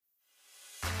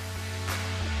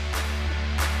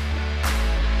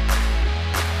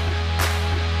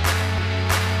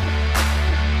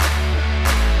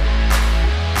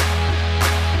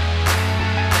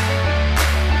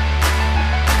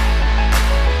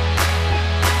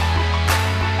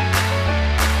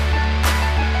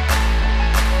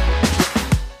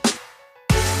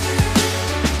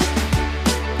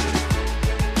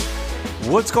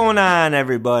What's going on,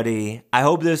 everybody? I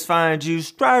hope this finds you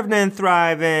striving and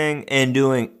thriving and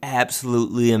doing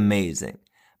absolutely amazing.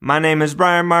 My name is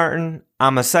Brian Martin.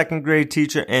 I'm a second grade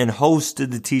teacher and host of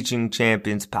the Teaching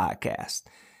Champions podcast.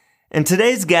 And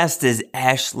today's guest is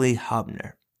Ashley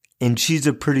Hubner, and she's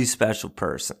a pretty special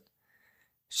person.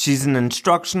 She's an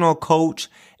instructional coach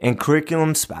and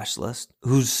curriculum specialist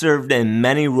who's served in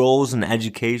many roles in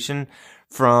education,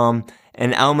 from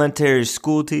an elementary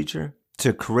school teacher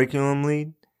to curriculum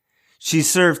lead. She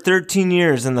served 13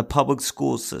 years in the public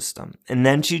school system, and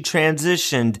then she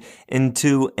transitioned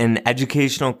into an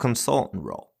educational consultant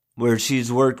role, where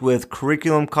she's worked with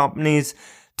curriculum companies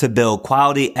to build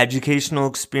quality educational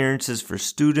experiences for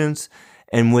students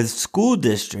and with school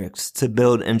districts to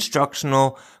build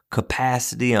instructional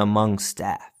capacity among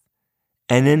staff.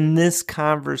 And in this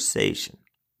conversation,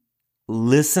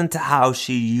 listen to how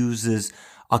she uses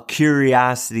a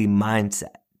curiosity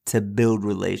mindset to build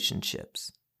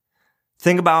relationships.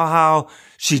 Think about how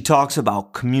she talks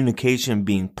about communication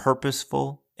being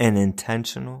purposeful and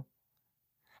intentional.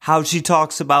 How she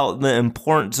talks about the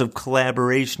importance of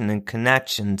collaboration and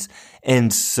connections,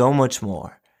 and so much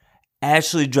more.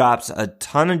 Ashley drops a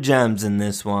ton of gems in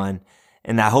this one,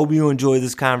 and I hope you enjoy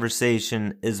this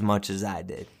conversation as much as I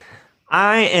did.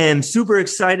 I am super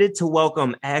excited to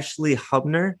welcome Ashley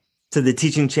Hubner to the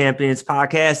Teaching Champions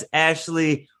podcast.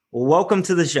 Ashley, welcome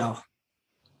to the show.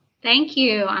 Thank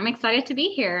you. I'm excited to be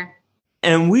here.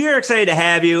 And we are excited to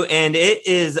have you. And it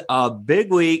is a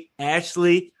big week.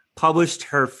 Ashley published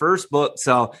her first book.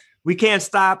 So we can't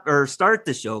start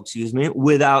the show,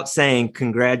 without saying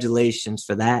congratulations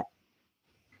for that.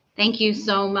 Thank you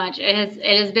so much. It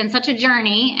has been such a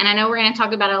journey, and I know we're going to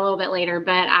talk about it a little bit later,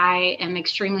 but I am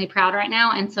extremely proud right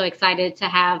now and so excited to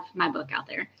have my book out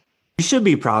there. You should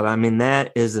be proud. I mean,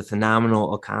 that is a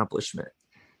phenomenal accomplishment.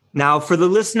 Now, for the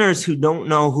listeners who don't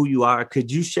know who you are, could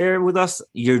you share with us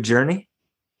your journey?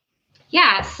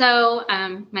 Yeah, so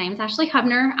my name is Ashley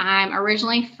Hubner. I'm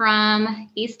originally from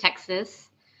East Texas.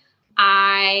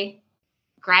 I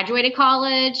graduated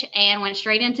college and went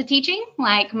straight into teaching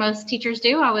like most teachers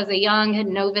do. I was a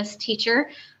young novice teacher.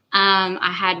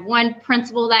 I had one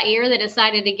principal that year that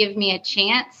decided to give me a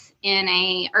chance in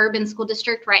a urban school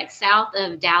district right south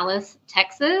of Dallas,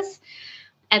 Texas.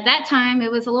 At that time,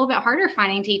 it was a little bit harder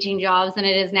finding teaching jobs than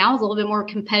it is now. It was a little bit more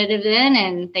competitive then,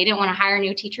 and they didn't want to hire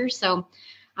new teachers. So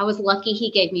I was lucky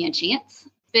he gave me a chance.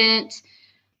 Spent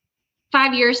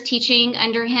 5 years teaching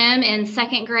under him in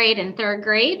second grade and third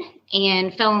grade,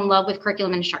 and fell in love with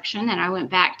curriculum instruction. And I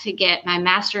went back to get my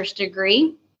master's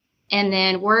degree, and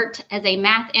then worked as a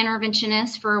math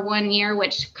interventionist for 1 year,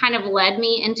 which kind of led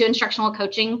me into instructional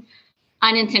coaching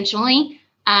unintentionally,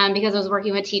 because I was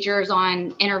working with teachers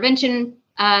on intervention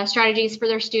strategies for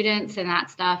their students and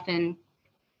that stuff. And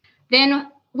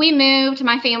then we moved,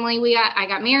 my family, I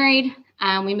got married.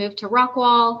 We moved to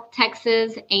Rockwall,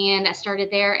 Texas, and I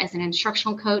started there as an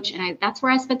instructional coach. And that's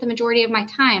where I spent the majority of my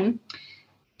time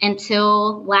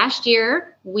until last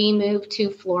year. We moved to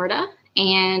Florida,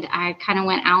 and I kind of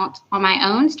went out on my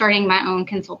own, starting my own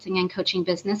consulting and coaching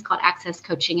business called Access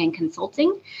Coaching and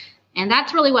Consulting. And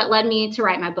that's really what led me to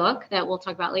write my book that we'll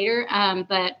talk about later.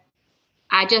 But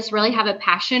I just really have a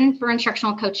passion for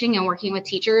instructional coaching and working with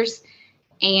teachers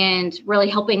and really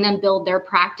helping them build their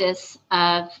practice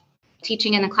of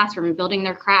teaching in the classroom and building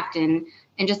their craft and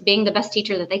just being the best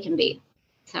teacher that they can be.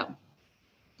 So a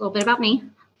little bit about me.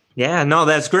 Yeah, no,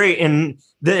 that's great. And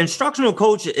the instructional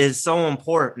coach is so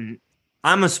important.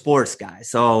 I'm a sports guy,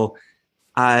 so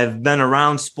I've been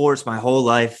around sports my whole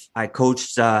life. I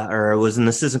coached or was an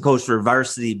assistant coach for a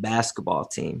varsity basketball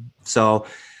team. So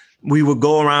we would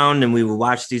go around and we would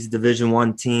watch these Division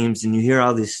I teams, and you hear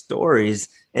all these stories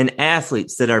and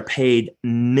athletes that are paid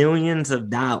millions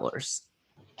of dollars.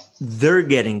 They're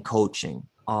getting coaching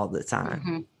all the time.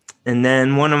 Mm-hmm. And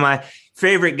then one of my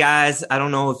favorite guys, I don't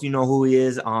know if you know who he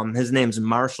is. His name's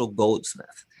Marshall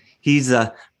Goldsmith. He's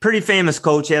a pretty famous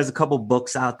coach. He has a couple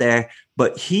books out there,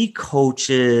 but he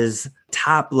coaches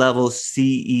top level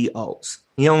CEOs.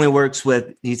 He only works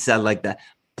with, he said, like the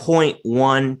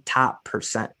 0.1 top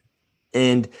percent.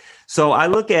 And so I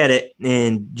look at it,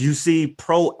 and you see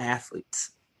pro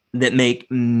athletes that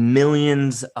make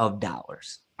millions of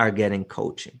dollars are getting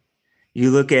coaching.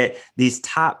 You look at these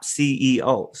top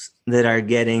CEOs that are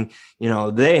getting,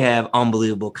 they have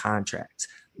unbelievable contracts.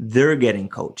 They're getting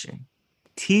coaching.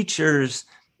 Teachers,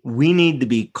 we need to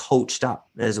be coached up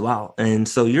as well. And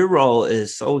so your role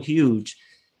is so huge.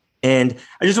 And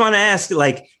I just want to ask,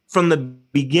 from the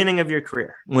beginning of your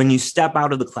career, when you step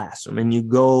out of the classroom and you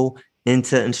go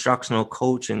into instructional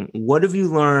coaching, what have you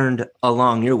learned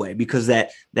along your way? Because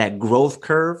that growth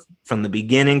curve from the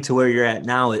beginning to where you're at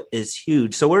now is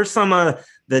huge. So what are some of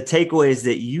the takeaways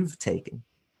that you've taken?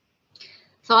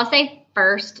 So I'll say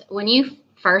first, when you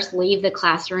first leave the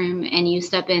classroom and you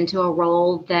step into a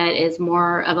role that is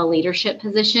more of a leadership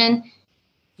position,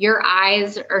 your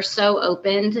eyes are so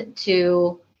opened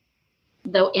to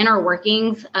the inner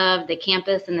workings of the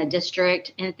campus and the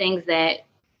district and things that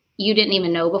you didn't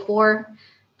even know before.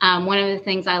 One of the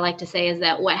things I like to say is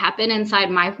that what happened inside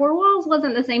my four walls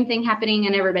wasn't the same thing happening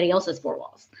in everybody else's four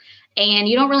walls. And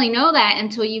you don't really know that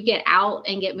until you get out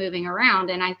and get moving around.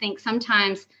 And I think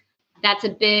sometimes that's a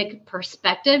big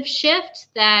perspective shift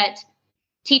that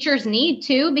teachers need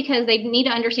too, because they need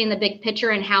to understand the big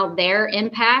picture and how their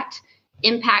impact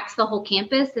impacts the whole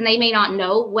campus. And they may not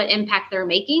know what impact they're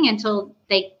making until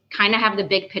they kind of have the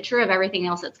big picture of everything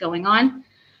else that's going on.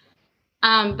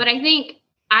 But I think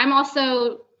I'm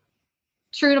also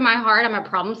true to my heart. I'm a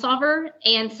problem solver.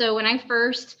 And so when I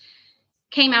first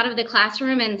came out of the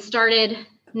classroom and started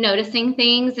noticing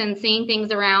things and seeing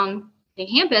things around the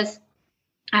campus,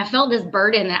 I felt this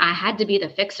burden that I had to be the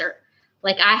fixer.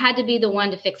 Like I had to be the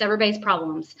one to fix everybody's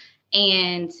problems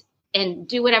and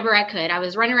do whatever I could. I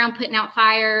was running around putting out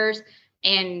fires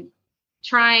and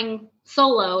trying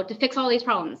solo to fix all these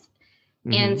problems.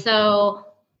 Mm-hmm. And so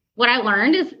what I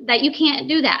learned is that you can't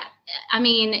do that. I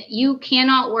mean, you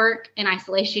cannot work in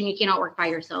isolation. You cannot work by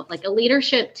yourself. Like a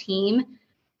leadership team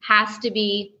has to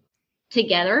be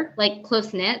together, like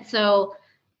close knit. So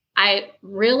I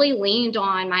really leaned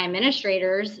on my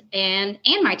administrators and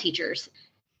my teachers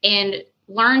and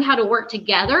learned how to work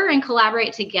together and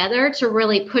collaborate together to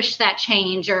really push that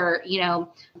change or,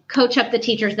 coach up the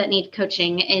teachers that need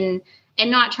coaching and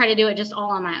not try to do it just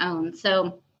all on my own.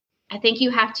 So I think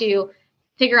you have to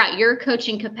figure out your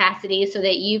coaching capacity so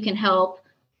that you can help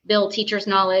build teachers'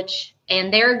 knowledge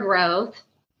and their growth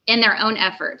in their own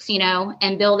efforts,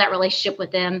 and build that relationship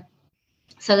with them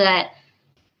so that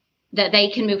they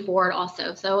can move forward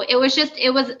also. So it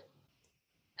was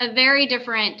a very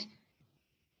different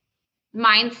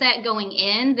mindset going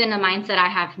in than the mindset I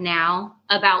have now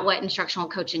about what instructional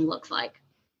coaching looks like.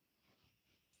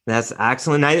 That's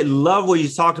excellent. I love what you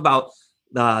talked about,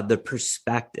 the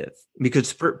perspective,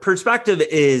 because perspective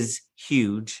is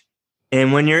huge.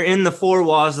 And when you're in the four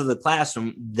walls of the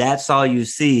classroom, that's all you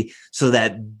see. So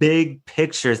that big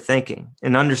picture thinking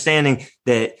and understanding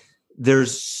that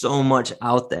there's so much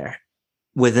out there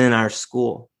within our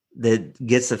school that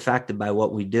gets affected by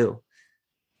what we do.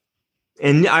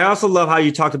 And I also love how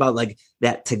you talked about like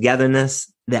that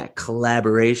togetherness, that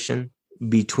collaboration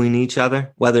between each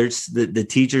other, whether it's the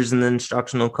teachers and the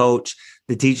instructional coach,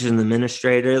 the teachers and the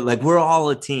administrator, like we're all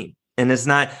a team. And it's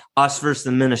not us versus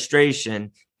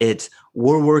administration. It's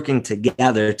we're working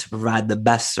together to provide the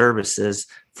best services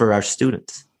for our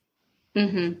students.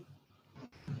 Mm-hmm.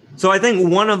 So I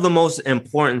think one of the most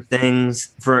important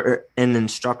things for an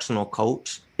instructional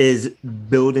coach is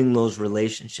building those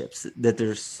relationships that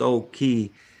they're so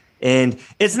key. And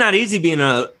it's not easy being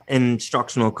an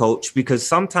instructional coach because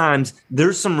sometimes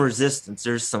there's some resistance,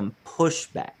 there's some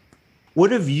pushback.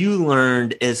 What have you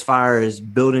learned as far as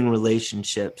building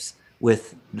relationships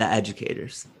with the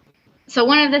educators? So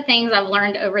one of the things I've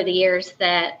learned over the years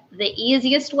that the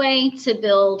easiest way to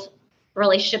build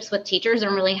relationships with teachers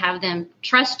and really have them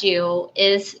trust you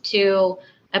is to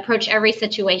approach every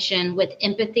situation with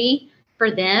empathy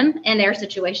for them and their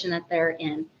situation that they're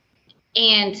in.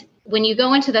 And when you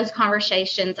go into those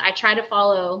conversations, I try to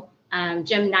follow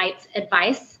Jim Knight's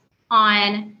advice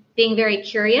on being very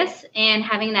curious and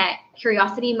having that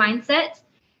curiosity mindset,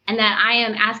 and that I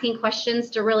am asking questions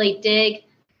to really dig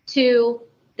to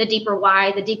the deeper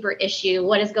why, the deeper issue,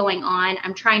 what is going on.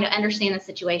 I'm trying to understand the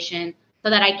situation so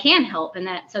that I can help and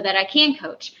so that I can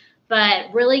coach,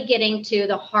 but really getting to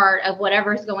the heart of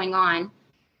whatever is going on,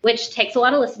 which takes a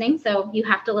lot of listening. So you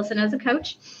have to listen as a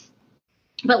coach,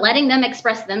 but letting them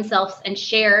express themselves and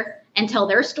share and tell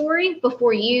their story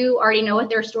before you already know what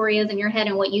their story is in your head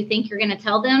and what you think you're going to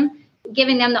tell them,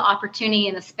 giving them the opportunity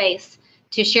and the space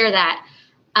to share that.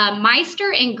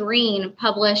 Meister and Green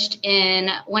published in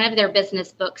one of their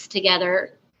business books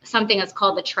together something that's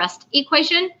called the trust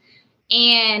equation.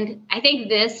 And I think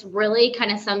this really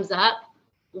kind of sums up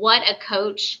what a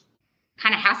coach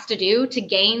kind of has to do to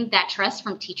gain that trust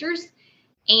from teachers.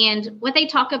 And what they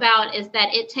talk about is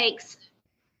that it takes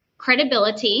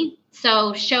credibility.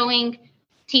 So showing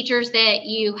teachers that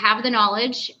you have the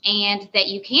knowledge and that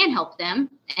you can help them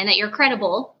and that you're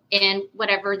credible in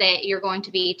whatever that you're going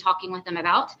to be talking with them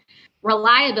about.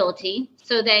 Reliability,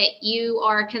 so that you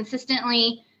are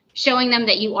consistently showing them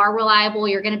that you are reliable,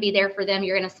 you're going to be there for them,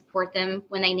 you're going to support them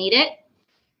when they need it.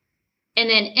 And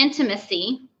then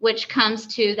intimacy, which comes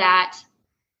to that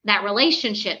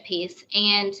relationship piece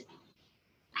and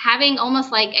having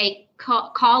almost like a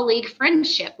colleague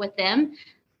friendship with them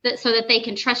so that they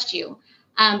can trust you.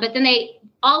 But then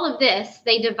all of this,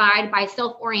 they divide by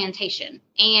self-orientation.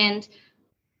 And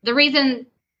the reason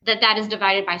that is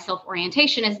divided by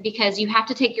self-orientation is because you have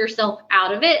to take yourself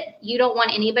out of it. You don't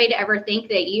want anybody to ever think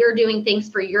that you're doing things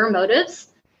for your motives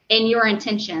and your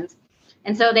intentions.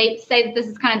 And so they say that this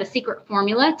is kind of the secret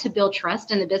formula to build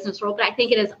trust in the business world. But I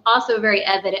think it is also very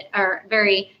evident or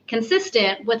very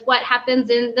consistent with what happens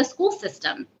in the school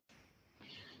system.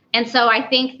 And so I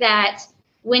think that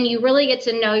when you really get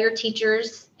to know your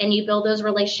teachers and you build those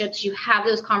relationships, you have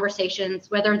those conversations,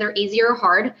 whether they're easy or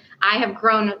hard. I have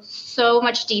grown so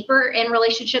much deeper in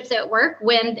relationships at work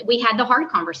when we had the hard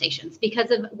conversations because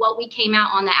of what we came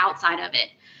out on the outside of it.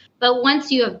 But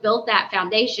once you have built that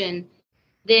foundation,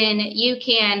 then you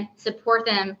can support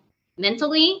them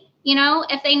mentally,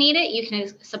 if they need it. You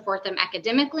can support them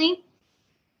academically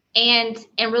and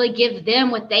really give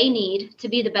them what they need to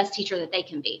be the best teacher that they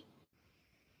can be.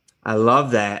 I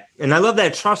love that. And I love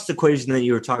that trust equation that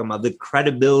you were talking about, the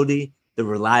credibility, the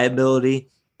reliability,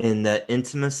 and the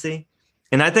intimacy.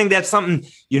 And I think that's something,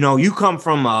 you come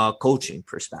from a coaching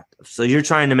perspective. So you're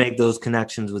trying to make those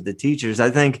connections with the teachers.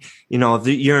 I think, if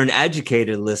you're an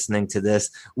educator listening to this,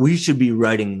 we should be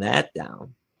writing that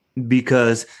down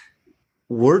because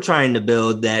we're trying to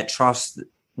build that trust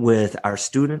with our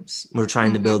students. We're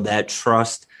trying to build that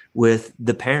trust with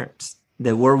the parents,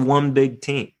 that we're one big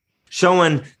team.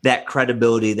 Showing that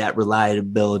credibility, that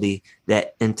reliability,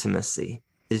 that intimacy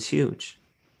is huge.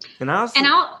 Can I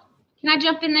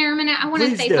jump in there a minute? I want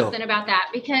to say something about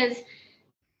that because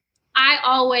I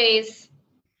always,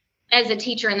 as a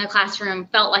teacher in the classroom,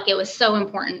 felt like it was so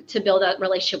important to build a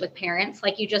relationship with parents,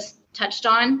 like you just touched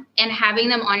on, and having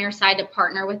them on your side to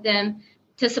partner with them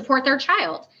to support their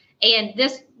child. And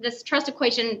this trust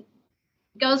equation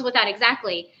goes with that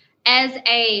exactly. As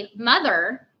a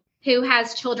mother who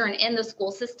has children in the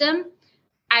school system,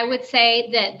 I would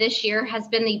say that this year has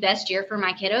been the best year for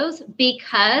my kiddos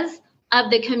because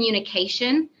of the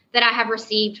communication that I have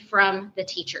received from the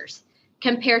teachers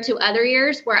compared to other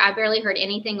years where I barely heard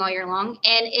anything all year long.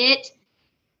 And it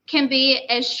can be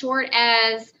as short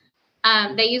as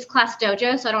they use Class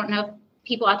Dojo. So I don't know if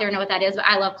people out there know what that is, but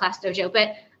I love Class Dojo.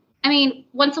 But I mean,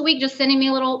 once a week, just sending me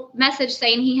a little message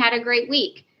saying he had a great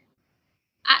week.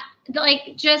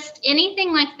 Just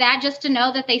anything like that, just to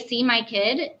know that they see my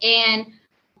kid and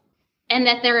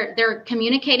that they're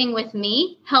communicating with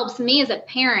me helps me as a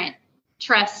parent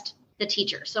trust the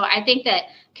teacher. So I think that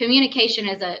communication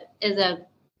is a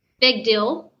big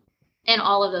deal in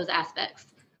all of those aspects.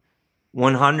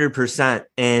 100%.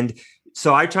 And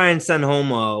so I try and send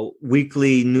home a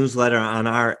weekly newsletter on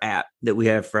our app that we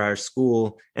have for our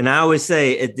school. And I always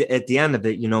say at the end of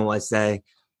it, I say,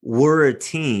 we're a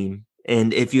team.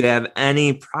 And if you have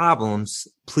any problems,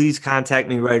 please contact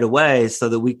me right away so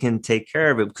that we can take care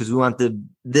of it because we want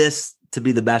this to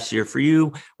be the best year for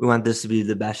you. We want this to be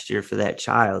the best year for that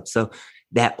child. So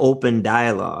that open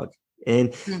dialogue.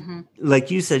 And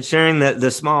like you said, sharing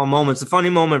the small moments. A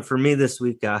funny moment for me this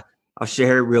week, I'll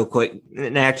share real quick.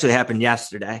 It actually happened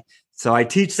yesterday. So I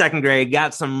teach second grade,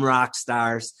 got some rock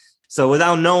stars. So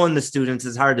without knowing the students,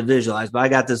 it's hard to visualize. But I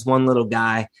got this one little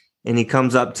guy. And he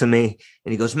comes up to me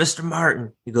and he goes, Mr.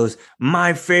 Martin, he goes,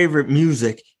 my favorite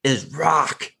music is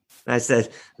rock. And I said,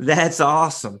 that's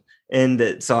awesome.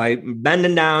 And so I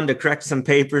bending down to correct some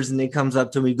papers and he comes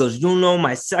up to me. He goes, you know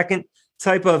my second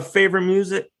type of favorite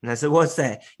music? And I said, what's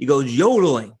that? He goes,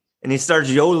 yodeling. And he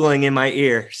starts yodeling in my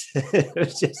ears. It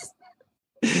was just,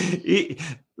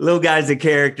 little guy's a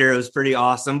character. It was pretty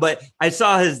awesome. But I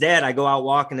saw his dad. I go out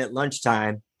walking at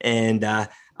lunchtime and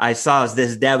I saw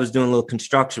his dad was doing a little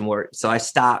construction work. So I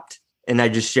stopped and I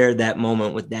just shared that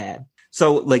moment with dad.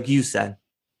 So like you said,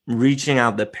 reaching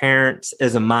out to parents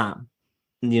as a mom,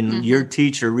 your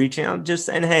teacher reaching out, just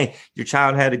saying, hey, your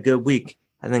child had a good week.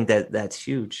 I think that's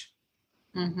huge.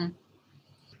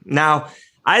 Now,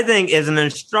 I think as an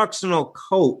instructional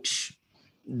coach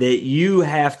that you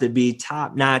have to be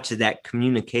top notch at that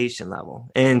communication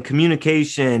level and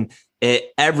communication at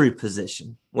every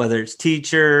position, whether it's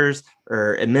teachers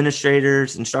or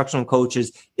administrators, instructional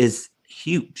coaches, is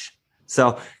huge.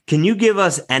 So can you give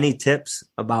us any tips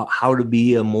about how to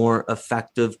be a more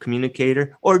effective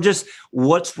communicator or just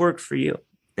what's worked for you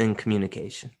in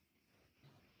communication?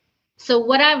 So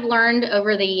what I've learned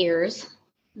over the years,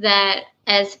 that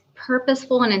as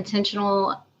purposeful and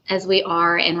intentional as we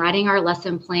are in writing our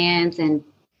lesson plans and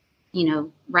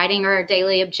writing our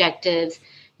daily objectives.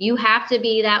 You have to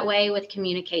be that way with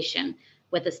communication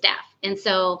with the staff. And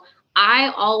so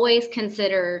I always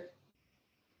consider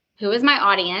who is my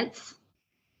audience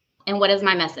and what is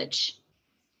my message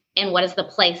and what is the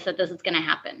place that this is going to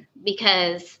happen,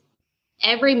 because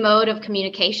every mode of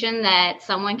communication that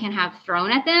someone can have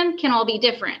thrown at them can all be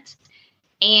different.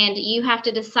 And you have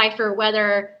to decipher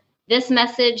whether this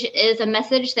message is a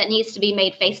message that needs to be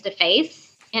made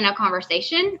face-to-face in a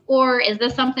conversation, or is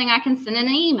this something I can send in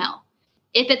an email?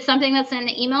 If it's something that's in an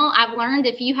email, I've learned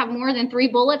if you have more than 3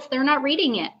 bullets, they're not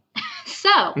reading it. So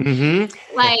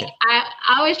I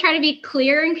always try to be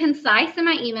clear and concise in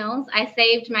my emails. I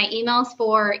saved my emails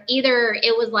for either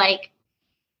it was like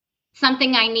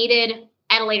something I needed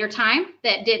at a later time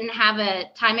that didn't have a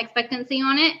time expectancy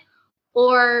on it,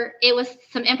 or it was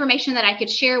some information that I could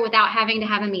share without having to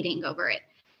have a meeting over it.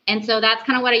 And so that's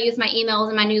kind of what I use my emails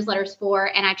and my newsletters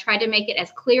for. And I try to make it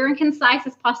as clear and concise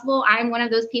as possible. I'm one of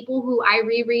those people who I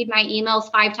reread my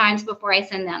emails 5 times before I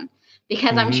send them,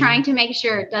 because I'm trying to make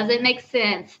sure, does it make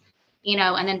sense?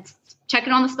 And then check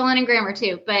it on the spelling and grammar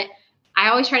too. But I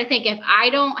always try to think, if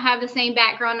I don't have the same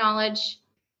background knowledge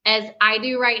as I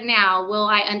do right now, will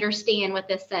I understand what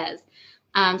this says?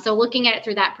 So looking at it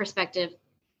through that perspective,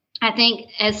 I think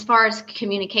as far as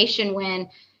communication, when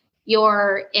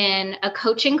you're in a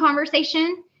coaching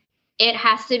conversation, it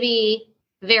has to be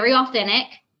very authentic.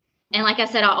 And like I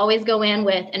said, I'll always go in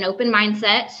with an open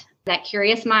mindset, that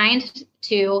curious mind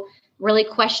to really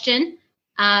question,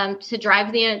 to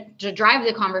drive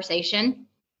the conversation.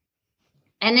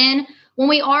 And then when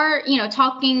we are,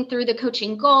 talking through the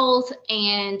coaching goals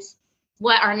and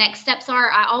what our next steps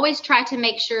are, I always try to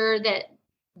make sure that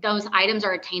those items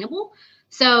are attainable.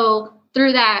 So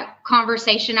through that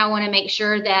conversation, I want to make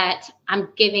sure that I'm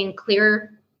giving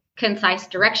clear, concise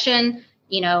direction.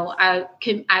 I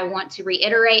want to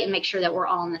reiterate and make sure that we're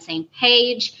all on the same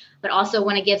page, but also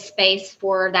want to give space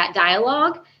for that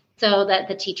dialogue so that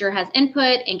the teacher has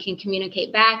input and can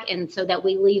communicate back, and so that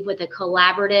we leave with a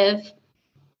collaborative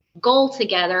goal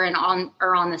together and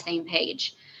are on the same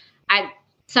page.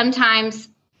 Sometimes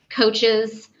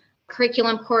coaches,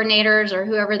 curriculum coordinators, or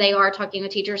whoever they are talking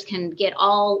with teachers can get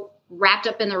all wrapped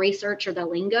up in the research or the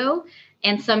lingo.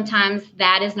 And sometimes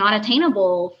that is not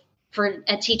attainable for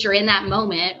a teacher in that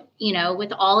moment,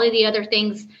 with all of the other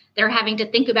things they're having to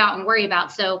think about and worry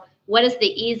about. So what is the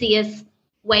easiest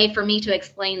way for me to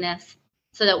explain this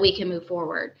so that we can move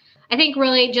forward? I think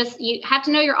really just, you have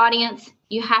to know your audience,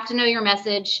 you have to know your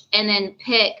message, and then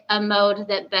pick a mode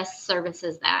that best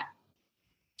services that.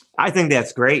 I think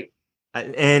that's great.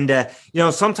 And,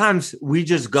 sometimes we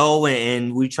just go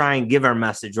and we try and give our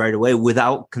message right away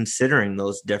without considering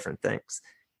those different things.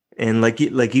 And like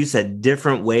you said,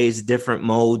 different ways, different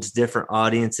modes, different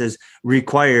audiences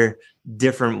require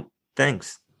different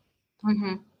things.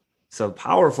 Mm-hmm. So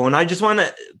powerful. And I just want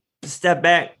to step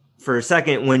back for a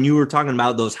second when you were talking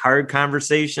about those hard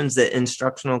conversations that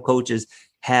instructional coaches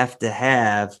have to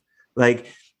have.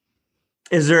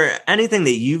 Is there anything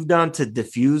that you've done to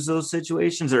diffuse those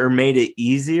situations or made it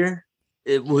easier?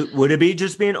 Would it be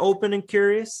just being open and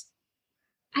curious?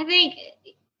 I think,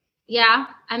 yeah.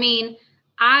 I mean,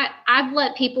 I've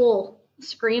let people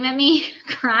scream at me,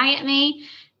 cry at me,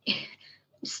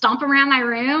 stomp around my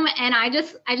room, and I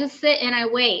just sit and I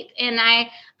wait, and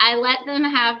I let them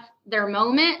have their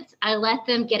moment. I let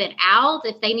them get it out.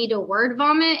 If they need to word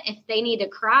vomit, if they need to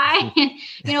cry,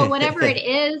 whatever it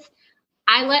is,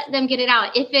 I let them get it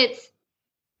out. If it's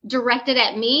directed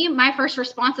at me, my first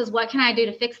response is, what can I do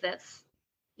to fix this?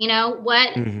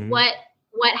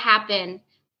 What happened?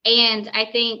 And I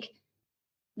think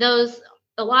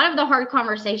a lot of the hard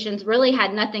conversations really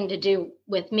had nothing to do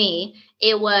with me.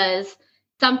 It was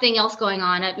something else going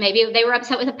on. Maybe they were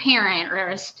upset with a parent,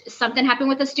 or something happened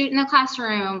with a student in the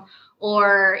classroom,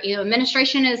 or,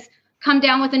 administration has come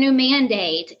down with a new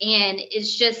mandate. And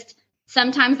it's just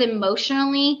sometimes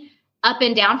emotionally up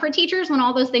and down for teachers when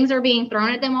all those things are being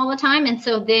thrown at them all the time. And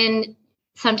so then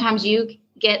sometimes you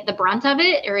get the brunt of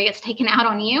it, or it gets taken out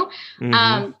on you.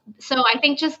 Mm-hmm. So I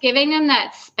think just giving them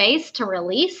that space to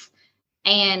release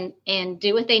and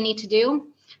do what they need to do.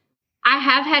 I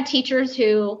have had teachers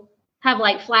who have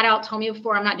flat out told me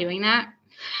before, I'm not doing that.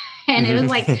 And it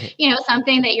was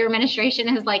something that your administration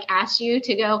has asked you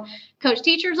to go coach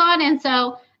teachers on. And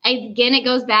so again, it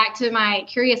goes back to my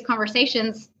curious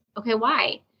conversations. Okay,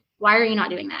 why? Why are you not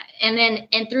doing that?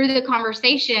 And through the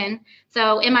conversation,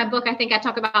 so in my book, I think I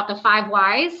talk about the 5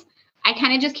 whys. I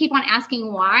kind of just keep on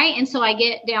asking why. And so I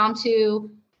get down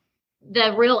to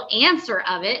the real answer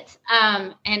of it.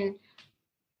 And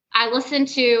I listened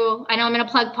to, I know I'm going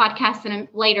to plug podcasts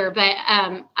later, but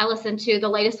I listened to the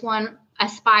latest one,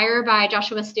 Aspire by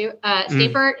Joshua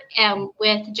Stapert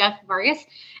with Jeff Vargas.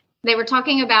 They were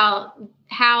talking about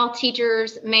how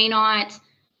teachers may not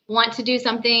want to do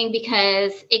something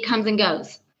because it comes and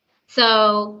goes.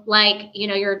 So like,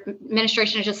 your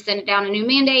administration has just sent down a new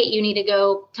mandate. You need to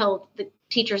go tell the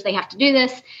teachers they have to do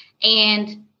this.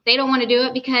 And they don't want to do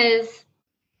it because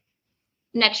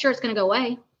next year it's going to go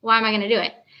away. Why am I going to do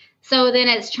it? So then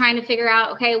it's trying to figure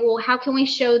out, okay, well, how can we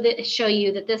show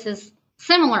you that this is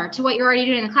similar to what you're already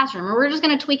doing in the classroom, or we're just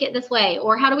going to tweak it this way,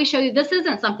 or how do we show you this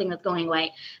isn't something that's going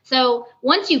away? So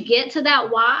once you get to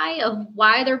that why of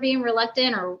why they're being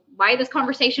reluctant or why this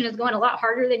conversation is going a lot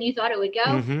harder than you thought it would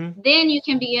go, then you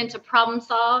can begin to problem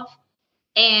solve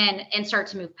and start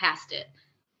to move past it.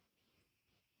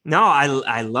 No,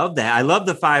 I love that. I love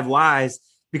the 5 whys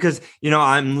because,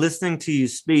 I'm listening to you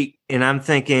speak and I'm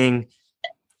thinking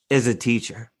as a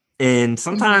teacher, and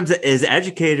sometimes as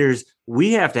educators,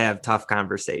 we have to have tough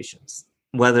conversations,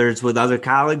 whether it's with other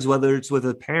colleagues, whether it's with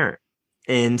a parent,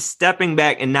 and stepping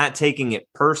back and not taking it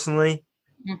personally.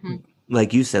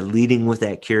 Like you said, leading with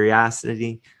that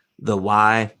curiosity, the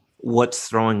why, what's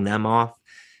throwing them off.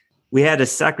 We had a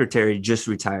secretary just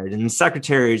retired, and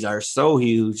secretaries are so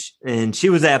huge, and she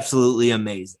was absolutely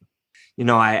amazing.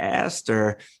 I asked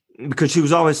her because she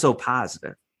was always so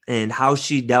positive and how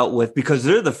she dealt with, because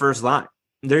they're the first line.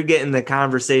 They're getting the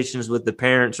conversations with the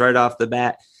parents right off the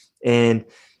bat. And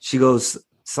she goes,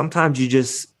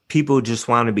 sometimes people just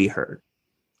want to be heard.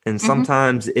 And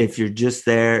sometimes if you're just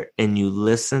there and you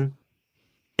listen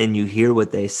and you hear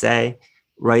what they say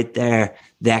right there,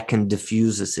 that can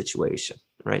diffuse a situation.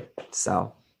 Right.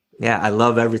 So, yeah, I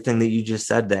love everything that you just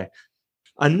said there.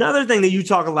 Another thing that you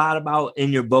talk a lot about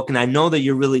in your book, and I know that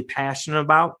you're really passionate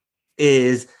about,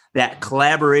 is that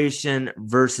collaboration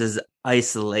versus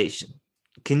isolation.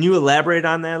 Can you elaborate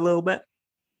on that a little bit?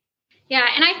 Yeah,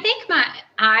 and I think my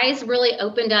eyes really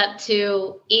opened up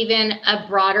to even a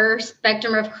broader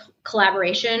spectrum of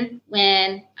collaboration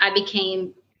when I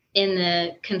became in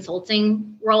the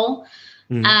consulting role,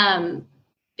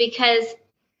 because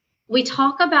we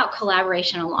talk about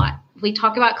collaboration a lot. We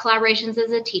talk about collaborations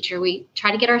as a teacher. We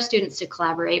try to get our students to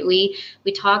collaborate. We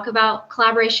talk about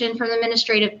collaboration from the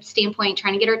administrative standpoint,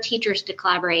 trying to get our teachers to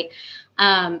collaborate.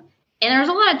 And there's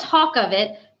a lot of talk of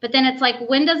it, but then it's like,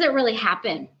 when does it really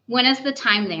happen? When is the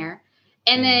time there?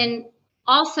 And then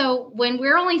also when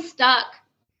we're only stuck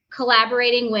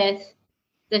collaborating with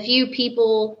the few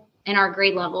people in our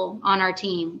grade level on our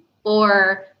team,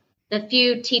 or the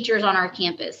few teachers on our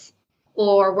campus,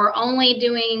 or we're only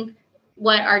doing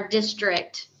what our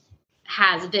district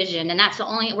has vision, and that's the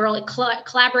only, we're only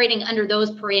collaborating under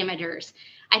those parameters,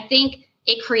 I think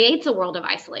it creates a world of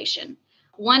isolation.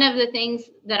 One of the things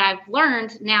that I've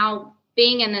learned now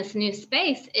being in this new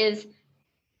space is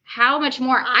how much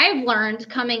more I've learned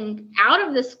coming out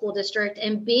of the school district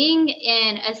and being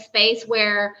in a space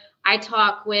where I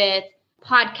talk with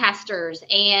podcasters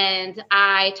and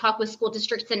I talk with school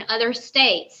districts in other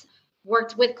states,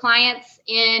 worked with clients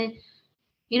in,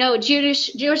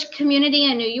 Jewish community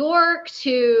in New York,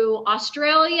 to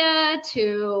Australia,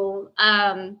 to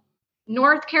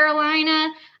North Carolina.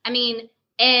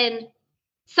 And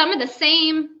some of the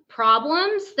same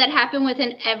problems that happen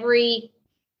within every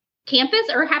campus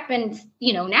or happened,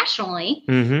 nationally.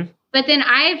 But then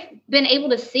I've been able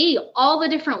to see all the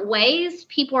different ways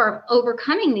people are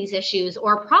overcoming these issues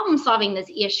or problem solving these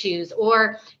issues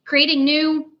or creating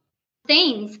new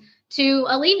things to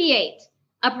alleviate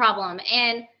a problem.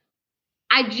 And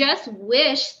I just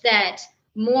wish that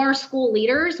more school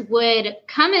leaders would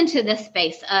come into this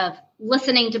space of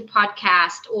listening to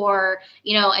podcasts or,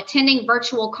 attending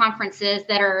virtual conferences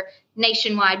that are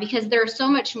nationwide, because there's so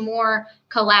much more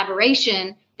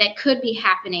collaboration that could be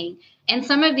happening. And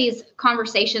some of these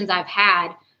conversations I've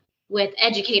had with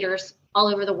educators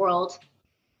all over the world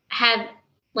have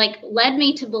led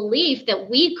me to believe that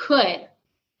we could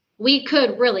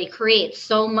really create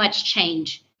so much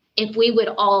change if we would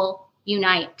all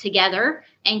unite together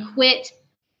and quit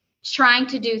trying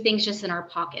to do things just in our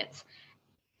pockets.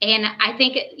 And I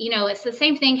think, it's the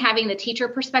same thing having the teacher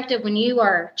perspective when you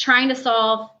are trying to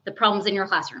solve the problems in your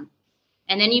classroom.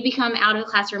 And then you become out of the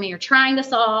classroom and you're trying to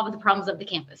solve the problems of the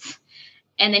campus.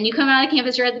 And then you come out of the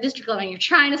campus, you're at the district level and you're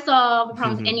trying to solve the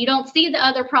problems and you don't see the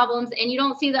other problems and you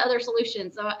don't see the other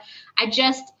solutions. So I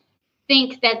just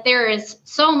think that there is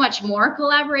so much more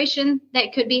collaboration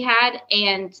that could be had.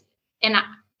 And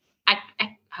I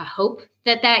hope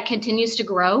that continues to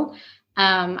grow.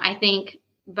 I think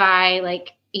by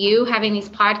you having these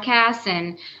podcasts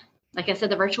and like I said,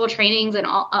 the virtual trainings and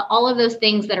all of those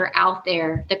things that are out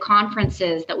there, the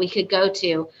conferences that we could go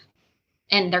to,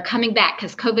 and they're coming back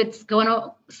because COVID's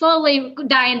slowly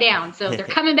dying down. So they're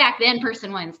coming back, the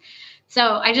in-person ones. So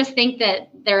I just think that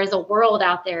there is a world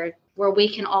out there where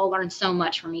we can all learn so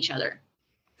much from each other.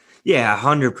 Yeah,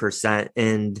 100%.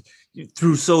 And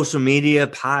through social media,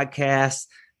 podcasts,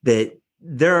 that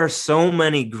there are so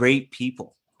many great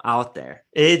people out there.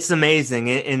 It's amazing.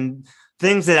 And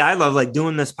things that I love, like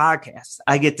doing this podcast,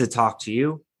 I get to talk to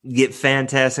you, get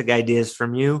fantastic ideas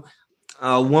from you.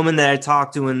 A woman that I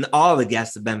talked to, and all the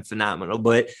guests have been phenomenal.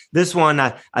 But this one,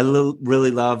 I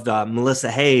really loved Melissa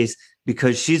Hayes,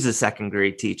 because she's a second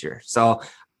grade teacher. So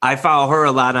I follow her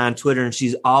a lot on Twitter, and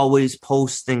she's always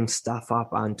posting stuff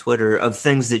up on Twitter of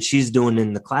things that she's doing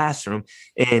in the classroom.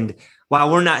 And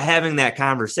while we're not having that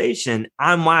conversation,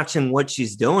 I'm watching what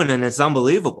she's doing, and it's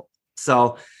unbelievable.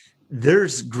 So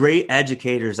there's great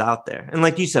educators out there. And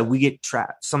like you said, we get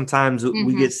trapped. Sometimes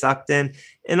we get sucked in.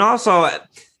 And also,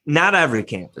 not every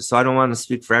campus. So I don't want to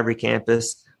speak for every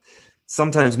campus.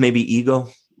 Sometimes maybe ego.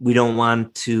 We don't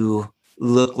want to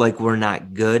look like we're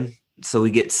not good. So we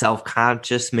get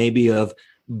self-conscious maybe of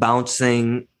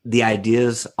bouncing the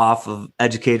ideas off of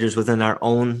educators within our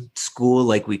own school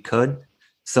like we could.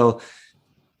 So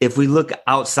if we look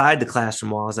outside the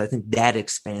classroom walls, I think that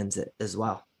expands it as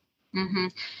well. Mm-hmm.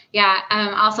 Yeah.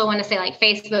 I also want to say, like,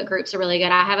 Facebook groups are really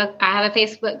good. I have a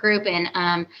Facebook group, and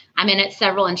I'm in it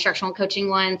several instructional coaching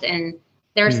ones, and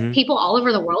there's people all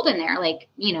over the world in there, like,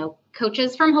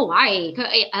 coaches from Hawaii,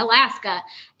 Alaska,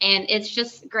 and it's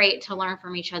just great to learn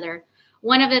from each other.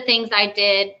 One of the things I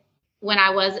did when I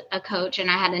was a coach and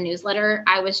I had a newsletter,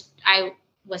 I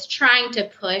was trying to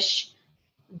push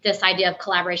this idea of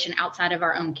collaboration outside of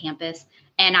our own campus,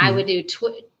 and I would do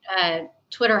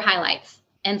Twitter highlights.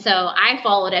 And so I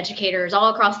followed educators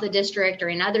all across the district or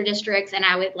in other districts. And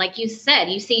I would, like you said,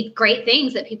 you see great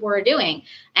things that people are doing.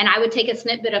 And I would take a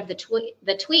snippet of the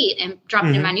tweet and drop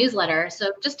it in my newsletter.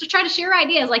 So just to try to share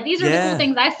ideas, like, these are the cool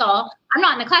things I saw. I'm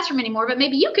not in the classroom anymore, but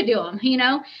maybe you could do them,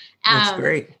 That's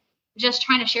great. Just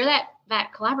trying to share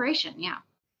that collaboration. Yeah.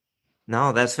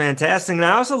 No, that's fantastic. And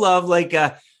I also love, like,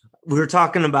 we were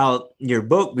talking about your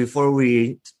book before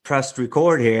we pressed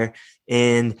record here,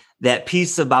 and that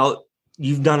piece about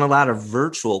you've done a lot of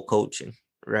virtual coaching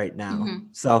right now.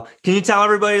 So can you tell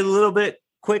everybody a little bit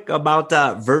quick about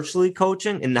virtually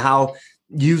coaching and how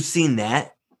you've seen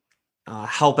that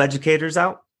help educators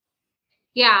out?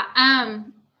 Yeah.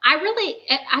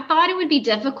 I thought it would be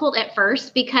difficult at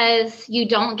first because you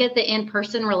don't get the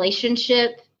in-person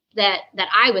relationship that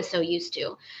I was so used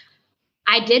to.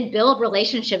 I did build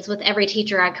relationships with every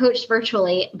teacher I coached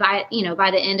virtually by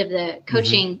the end of the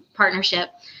coaching partnership.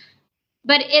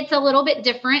 But it's a little bit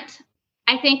different.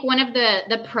 I think one of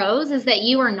the pros is that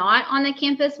you are not on the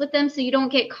campus with them, so you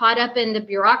don't get caught up in the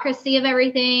bureaucracy of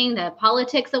everything, the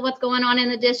politics of what's going on in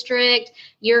the district.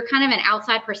 You're kind of an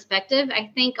outside perspective.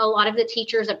 I think a lot of the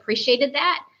teachers appreciated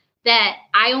that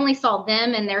I only saw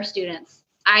them and their students.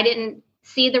 I didn't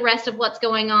see the rest of what's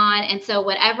going on. And so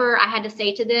whatever I had to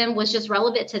say to them was just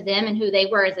relevant to them and who they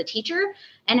were as a teacher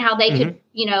and how they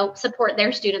could, support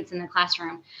their students in the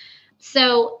classroom.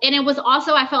 So, and it was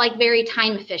also, I felt like, very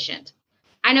time efficient.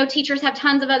 I know teachers have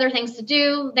tons of other things to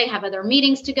do. They have other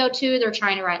meetings to go to. They're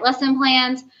trying to write lesson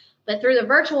plans. But through the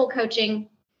virtual coaching,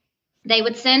 they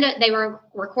would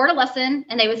record a lesson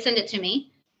and they would send it to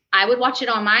me. I would watch it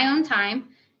on my own time.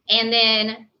 And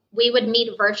then we would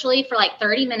meet virtually for like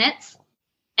 30 minutes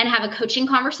and have a coaching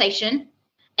conversation.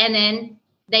 And then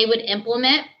they would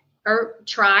implement or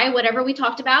try whatever we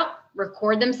talked about,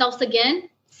 record themselves again,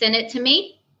 send it to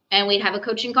me, and we'd have a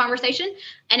coaching conversation.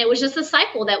 And it was just a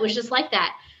cycle that was just like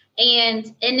that.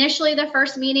 And initially the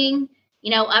first meeting,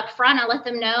 up front, I let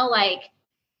them know, like,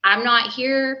 I'm not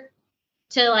here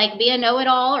to like be a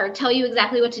know-it-all or tell you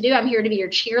exactly what to do. I'm here to be your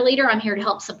cheerleader. I'm here to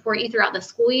help support you throughout the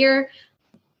school year.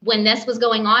 When this was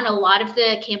going on, a lot of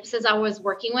the campuses I was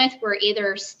working with were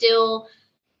either still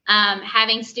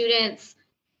having students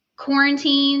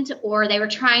quarantined, or they were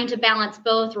trying to balance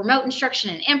both remote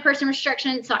instruction and in-person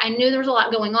instruction. So I knew there was a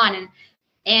lot going on.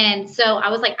 And so I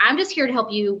was like, I'm just here to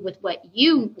help you with what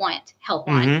you want help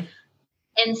on.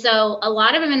 And so a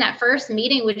lot of them in that first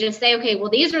meeting would just say, okay, well,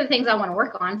 these are the things I want to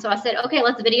work on. So I said, okay,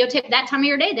 let's videotape that time of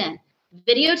your day then.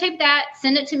 Videotape that,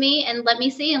 send it to me, and let me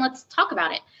see, and let's talk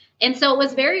about it. And so it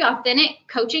was very authentic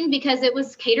coaching because it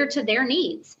was catered to their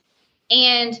needs.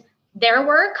 And there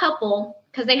were a couple,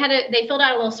 because they filled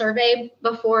out a little survey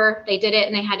before they did it,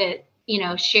 and they had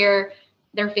to, share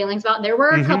their feelings about it. There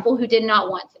were a couple who did not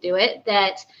want to do it,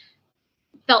 that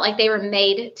felt like they were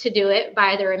made to do it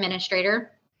by their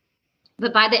administrator.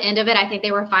 But by the end of it, I think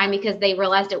they were fine because they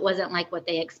realized it wasn't like what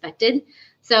they expected.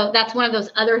 So that's one of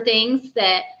those other things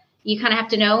that you kind of have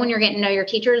to know when you're getting to know your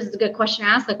teachers. It's a good question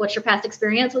to ask, like, what's your past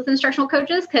experience with instructional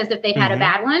coaches? Because if they've had a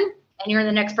bad one and you're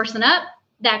the next person up,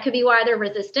 that could be why they're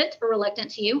resistant or reluctant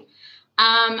to you.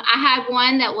 I had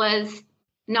one that was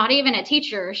not even a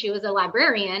teacher. She was a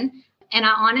librarian. And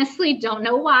I honestly don't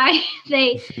know why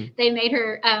they made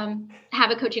her have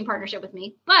a coaching partnership with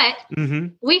me. But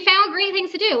we found great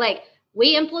things to do. Like,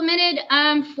 we implemented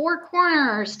 4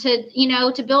 corners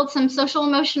to build some social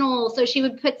emotional. So she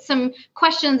would put some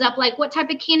questions up, like, what type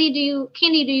of candy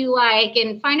do you like?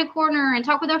 And find a corner and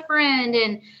talk with a friend.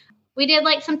 And we did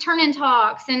like some turn-in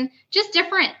talks and just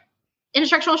different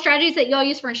instructional strategies that you all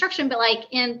use for instruction, but like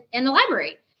in the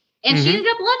library. And she ended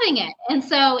up loving it. And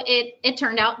so it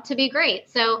turned out to be great.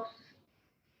 So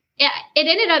yeah, it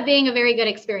ended up being a very good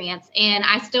experience. And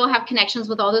I still have connections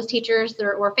with all those teachers.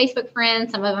 We're Facebook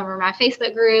friends. Some of them are my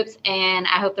Facebook groups, and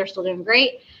I hope they're still doing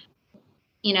great.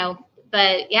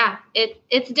 But yeah,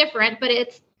 it's different, but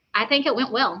I think it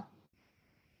went well.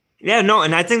 Yeah, no,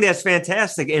 and I think that's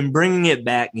fantastic. And bringing it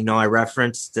back, I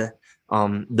referenced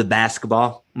the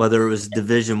basketball, whether it was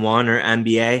Division I or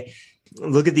NBA.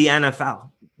 Look at the NFL,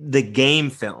 the game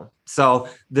film. So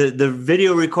the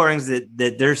video recordings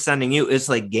that they're sending you, it's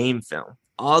like game film.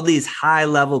 All these high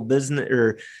level business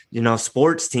or,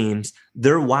 sports teams,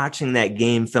 they're watching that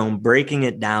game film, breaking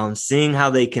it down, seeing how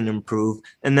they can improve,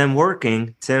 and then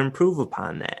working to improve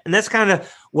upon that. And that's kind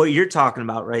of what you're talking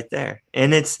about right there.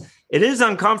 And it is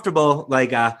uncomfortable,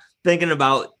 like thinking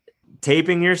about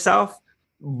taping yourself.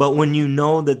 But when you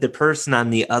know that the person on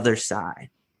the other side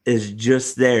is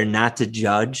just there, not to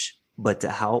judge, but to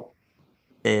help.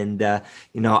 And,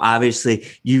 obviously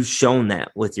you've shown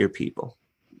that with your people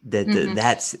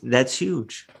that's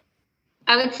huge.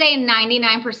 I would say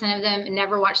 99% of them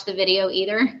never watched the video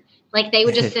either. Like, they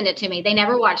would just send it to me. They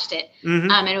never watched it.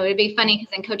 And it would be funny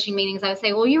because in coaching meetings, I would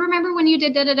say, well, you remember when you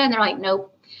did da-da-da? And they're like,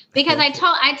 nope. Because I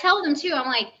tell them too, I'm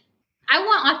like, I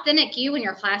want authentic you in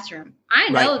your classroom. I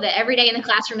know that every day in the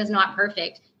classroom is not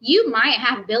perfect. You might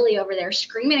have Billy over there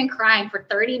screaming and crying for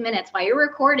 30 minutes while you're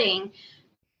recording.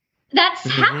 That's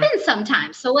happens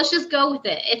sometimes. So let's just go with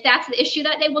it. If that's the issue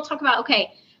that day, we'll talk about,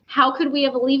 okay, how could we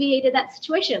have alleviated that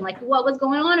situation? Like, what was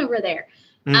going on over there?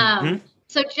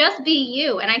 So just be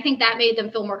you. And I think that made them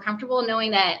feel more comfortable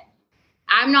knowing that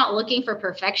I'm not looking for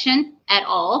perfection at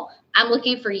all. I'm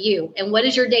looking for you. And what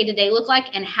does your day-to-day look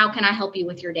like? And how can I help you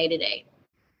with your day-to-day?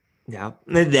 Yeah.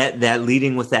 That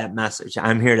leading with that message,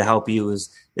 I'm here to help you, is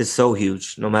so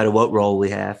huge, no matter what role we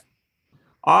have.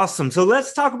 Awesome. So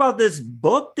let's talk about this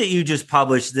book that you just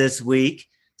published this week.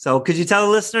 So could you tell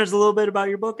the listeners a little bit about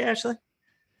your book, Ashley?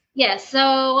 Yes.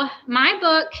 So my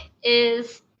book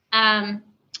is,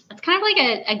 it's kind of like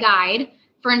a guide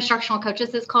for instructional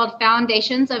coaches. It's called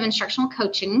Foundations of Instructional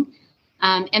Coaching,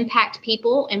 Impact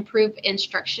People, Improve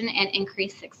Instruction, and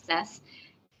Increase Success.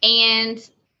 And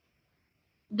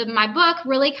my book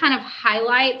really kind of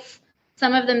highlights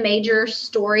some of the major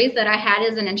stories that I had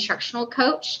as an instructional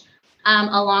coach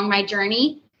along my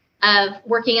journey of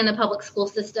working in the public school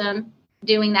system,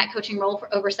 doing that coaching role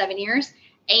for over 7 years,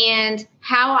 and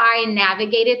how I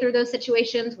navigated through those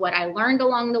situations, what I learned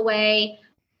along the way,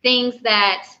 things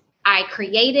that I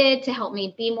created to help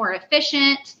me be more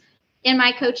efficient in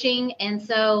my coaching. And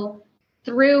so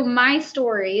through my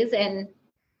stories and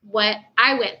what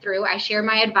I went through, I share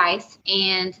my advice.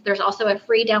 And there's also a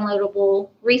free downloadable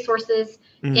resources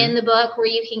in the book where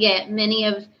you can get many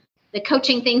of the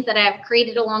coaching things that I've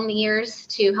created along the years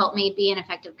to help me be an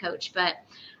effective coach. But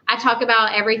I talk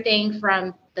about everything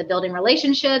from the building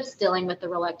relationships, dealing with the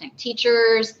reluctant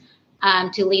teachers,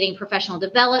 to leading professional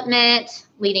development,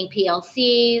 leading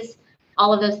PLCs,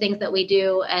 all of those things that we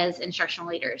do as instructional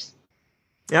leaders.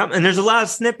 Yeah, and there's a lot of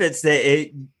snippets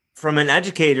that from an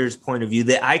educator's point of view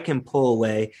that I can pull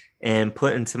away and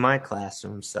put into my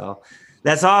classroom. So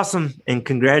that's awesome, and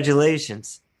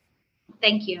congratulations.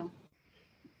 Thank you.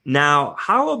 Now,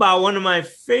 how about one of my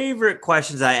favorite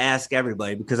questions I ask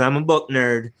everybody, because I'm a book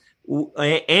nerd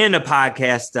and a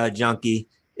podcast junkie.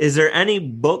 Is there any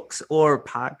books or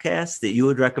podcasts that you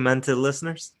would recommend to the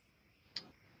listeners?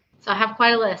 So I have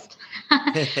quite a list.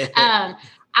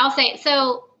 I'll say,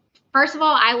 so first of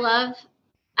all, I love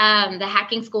the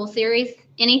Hacking School series.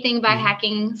 Anything by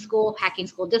Hacking School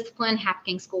Discipline,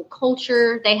 Hacking School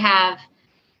Culture. They have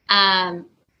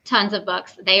tons of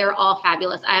books. They are all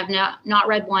fabulous. I have not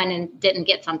read one and didn't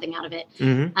get something out of it.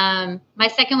 My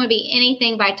second would be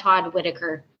anything by Todd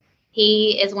Whitaker.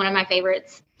 He is one of my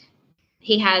favorites.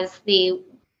 He has the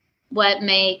What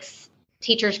Makes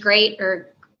Teachers Great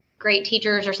or Great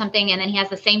Teachers or something. And then he has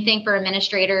the same thing for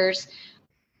administrators.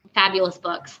 fabulous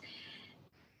books.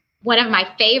 One of my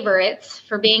favorites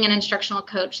for being an instructional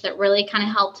coach that really kind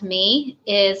of helped me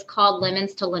is called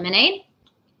Lemons to Lemonade.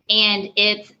 And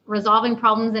it's resolving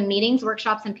problems in meetings,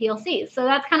 workshops, and PLCs. So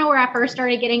that's kind of where I first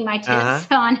started getting my tips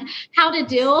on how to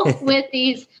deal with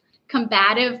these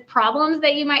combative problems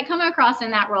that you might come across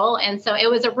in that role. And so it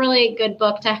was a really good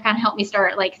book to kind of help me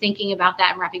start like thinking about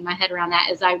that and wrapping my head around that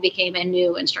as I became a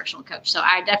new instructional coach. So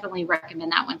I definitely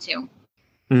recommend that one too.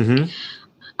 Mm-hmm.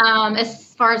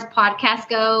 As far as podcast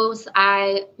goes,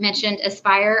 I mentioned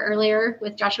Aspire earlier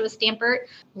with Joshua Stampert,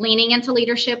 Leaning into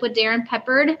Leadership with Darren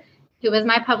Peppard, who is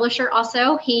my publisher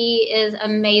also. He is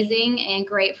amazing and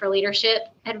great for leadership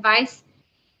advice.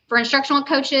 For instructional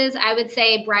coaches, I would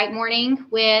say Bright Morning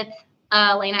with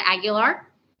Elena Aguilar.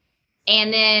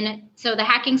 And then, so the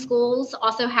Hacking Schools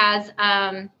also has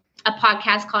a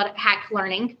podcast called Hack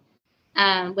Learning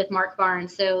with Mark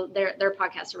Barnes. So their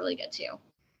podcasts are really good too.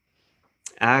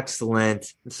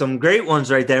 Excellent. Some great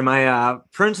ones right there. My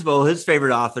principal, his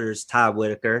favorite author is Todd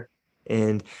Whitaker.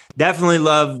 And definitely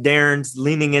love Darren's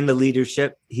Leaning into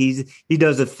Leadership. He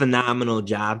does a phenomenal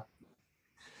job.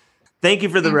 Thank you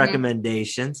for the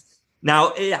recommendations.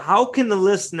 Now, how can the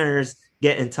listeners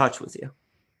get in touch with you?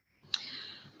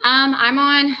 I'm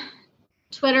on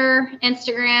Twitter,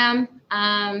 Instagram.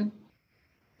 I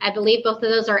believe both of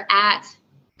those are at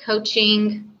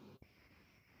coaching_access.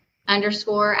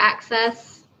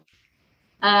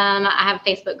 I have a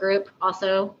Facebook group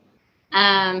also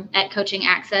at Coaching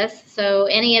Access. So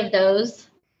any of those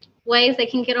ways they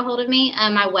can get a hold of me.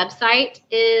 My website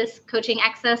is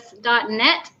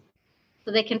coachingaccess.net. So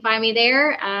they can find me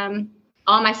there.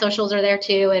 All my socials are there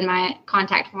too in my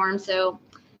contact form. So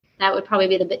that would probably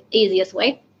be the easiest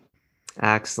way.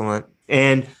 Excellent.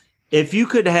 And if you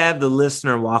could have the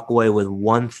listener walk away with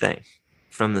one thing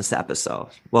from this episode,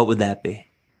 what would that be?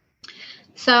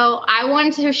 So I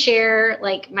wanted to share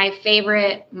like my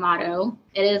favorite motto.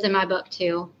 It is in my book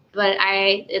too, but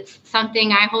it's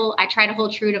something I try to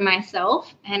hold true to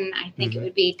myself. And I think it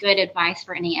would be good advice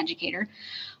for any educator.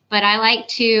 But I like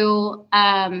to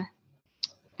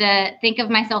think of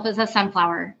myself as a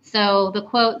sunflower. So the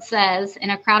quote says, "In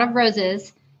a crowd of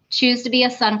roses, choose to be a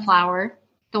sunflower,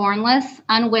 thornless,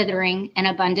 unwithering, and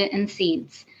abundant in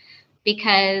seeds."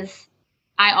 Because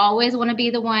I always want to be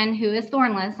the one who is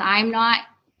thornless. I'm not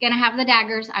going to have the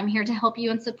daggers. I'm here to help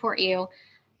you and support you.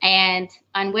 And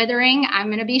unwithering, I'm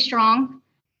going to be strong,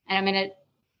 and I'm going to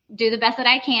do the best that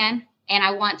I can. And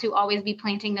I want to always be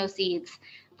planting those seeds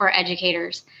for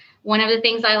educators. One of the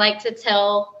things I like to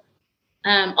tell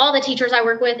all the teachers I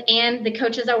work with and the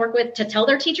coaches I work with to tell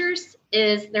their teachers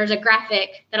is there's a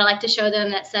graphic that I like to show them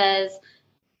that says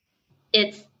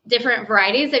it's different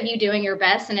varieties of you doing your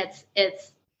best. And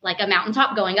it's like a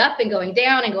mountaintop going up and going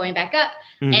down and going back up.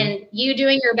 And you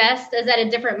doing your best is at a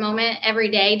different moment every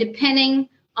day, depending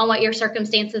on what your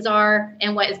circumstances are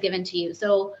and what is given to you.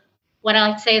 So what I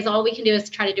like to say is all we can do is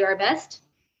try to do our best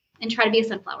and try to be a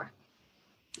sunflower.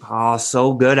 Oh,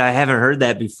 so good. I haven't heard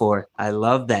that before. I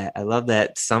love that. I love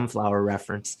that sunflower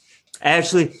reference.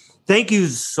 Ashley, thank you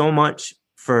so much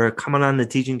for coming on the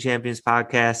Teaching Champions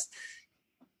podcast.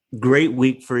 Great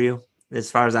week for you. As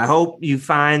far as I hope you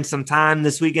find some time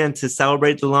this weekend to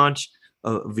celebrate the launch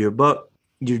of your book.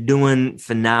 You're doing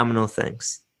phenomenal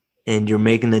things and you're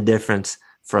making a difference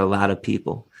for a lot of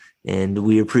people. And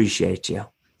we appreciate you.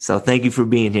 So thank you for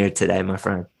being here today, my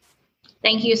friend.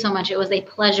 Thank you so much. It was a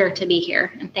pleasure to be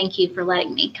here. And thank you for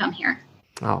letting me come here.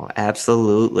 Oh,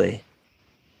 absolutely.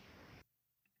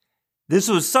 This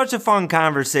was such a fun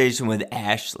conversation with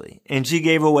Ashley, and she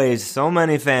gave away so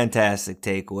many fantastic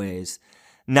takeaways.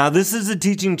 Now, this is a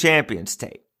Teaching Champions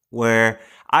take, where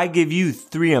I give you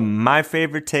 3 of my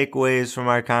favorite takeaways from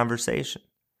our conversation.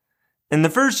 And the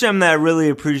first gem that I really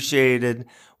appreciated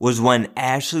was when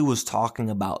Ashley was talking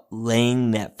about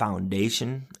laying that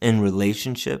foundation in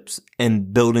relationships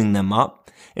and building them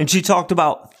up. And she talked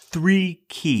about 3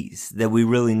 keys that we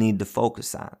really need to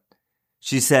focus on.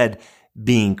 She said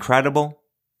being credible,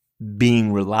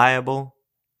 being reliable,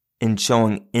 and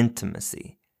showing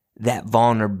intimacy, that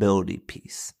vulnerability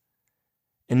piece.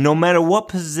 And no matter what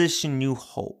position you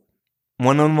hold,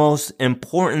 one of the most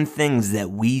important things that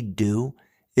we do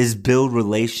is build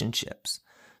relationships.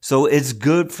 So it's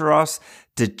good for us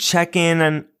to check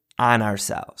in on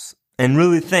ourselves and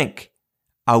really think,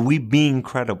 are we being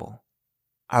credible?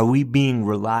 Are we being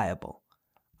reliable?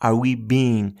 Are we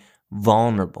being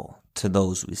vulnerable to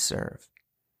those we serve?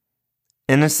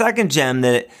 And the second gem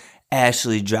that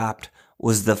Ashley dropped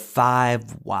was the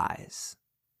 5 whys.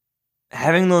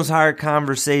 Having those hard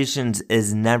conversations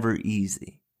is never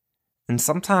easy. And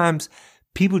sometimes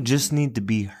people just need to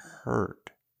be heard.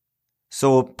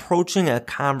 So approaching a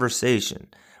conversation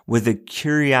with a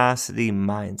curiosity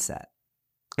mindset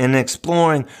and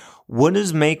exploring what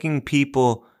is making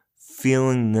people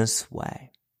feeling this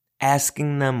way,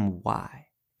 asking them why,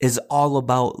 is all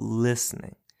about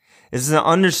listening. It's an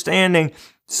understanding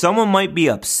someone might be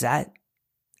upset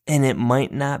and it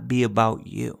might not be about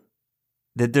you.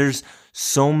 That there's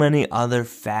so many other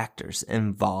factors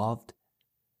involved.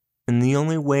 And the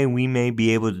only way we may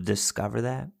be able to discover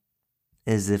that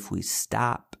is if we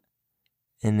stop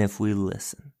and if we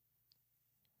listen.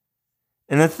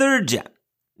 And the third gem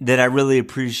that I really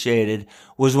appreciated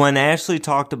was when Ashley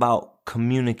talked about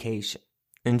communication.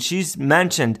 And she's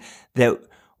mentioned that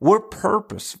we're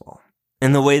purposeful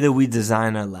in the way that we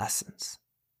design our lessons.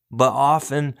 But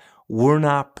often we're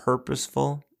not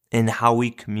purposeful in how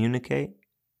we communicate.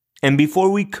 And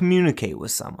before we communicate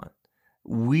with someone,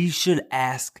 we should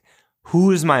ask,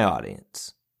 who is my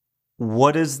audience?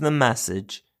 What is the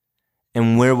message?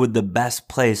 And where would the best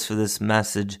place for this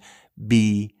message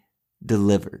be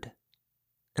delivered?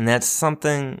 And that's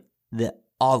something that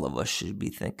all of us should be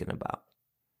thinking about.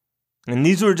 And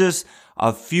these were just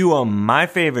a few of my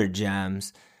favorite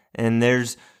gems. And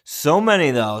there's so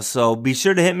many though. So be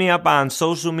sure to hit me up on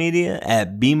social media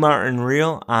at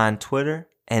bmartinreal on Twitter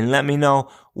and let me know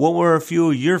what were a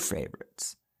few of your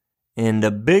favorites. And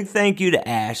a big thank you to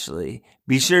Ashley.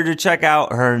 Be sure to check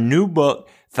out her new book,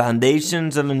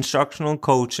 Foundations of Instructional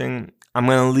Coaching. I'm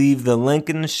going to leave the link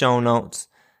in the show notes.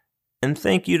 And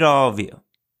thank you to all of you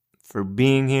for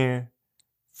being here,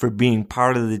 for being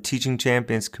part of the Teaching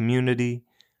Champions community.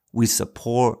 We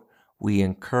support, we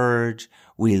encourage,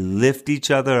 we lift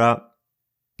each other up.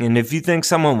 And if you think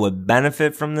someone would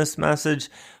benefit from this message,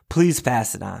 please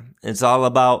pass it on. It's all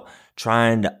about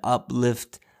trying to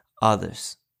uplift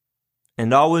others.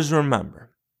 And always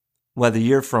remember, whether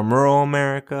you're from rural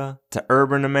America to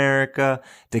urban America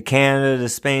to Canada to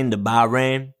Spain to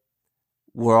Bahrain,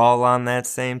 we're all on that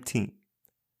same team.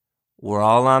 We're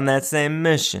all on that same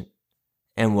mission.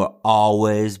 And we're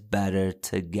always better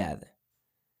together.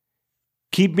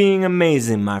 Keep being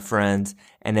amazing, my friends.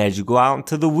 And as you go out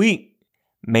into the week,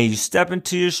 may you step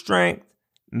into your strength.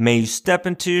 May you step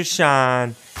into your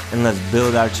shine. And let's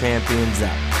build our champions up.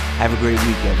 Have a great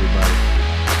week, everybody.